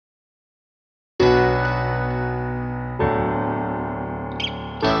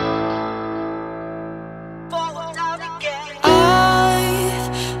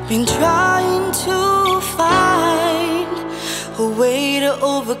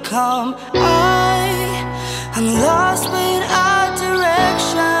come. I'm lost without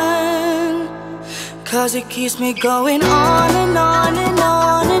direction, 'cause it keeps me going on and on and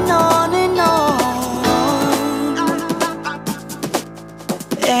on and on and on.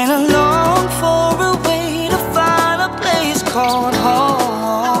 And I long for a way to find a place called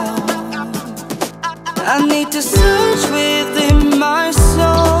home. I need to search within my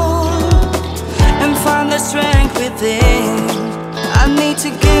soul and find the strength within. I need to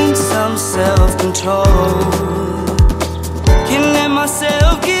gain some self-control. Can't let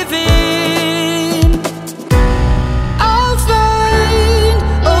myself give in. I'll find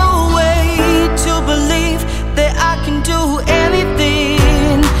a way to believe that I can do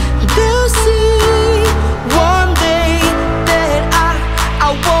anything. They'll see one day that I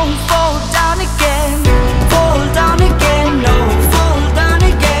won't fall down again. Fall down again, no, fall down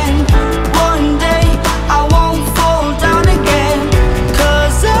again. One day I won't fall down again,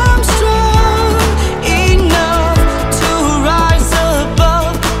 'cause I'm strong enough to rise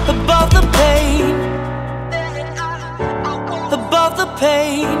above the pain. Above the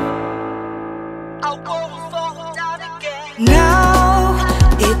pain, I won't fall down again. Now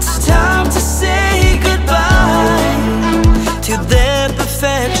it's time to say goodbye to their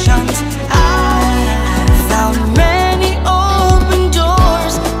perfections. I found many open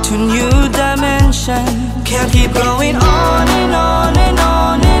doors to new dimension. Can't keep going on and on and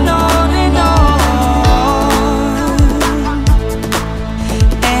on and on and on.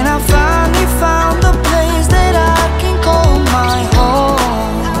 And I finally found the place that I can call my home.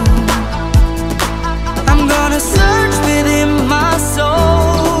 I'm gonna search within my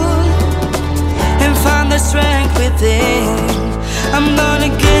soul and find the strength within. I'm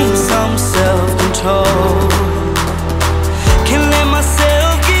gonna gain some self-control. Can't let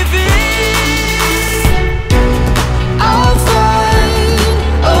myself give in. I'll find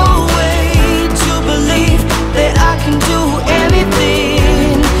a way to believe that I can do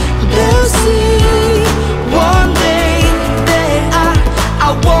anything. They'll see one day that I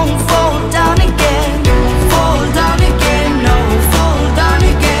won't fall down again. Fall down again, no, fall down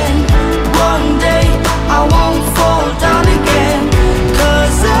again. One day I won't fall down again,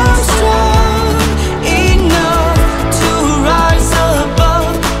 'cause I'm strong enough to rise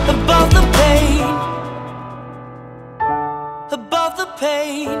above the pain. Above the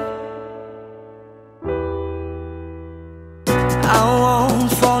pain, I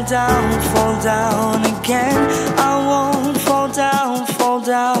won't fall down again. I won't fall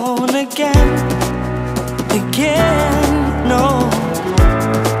down again, no.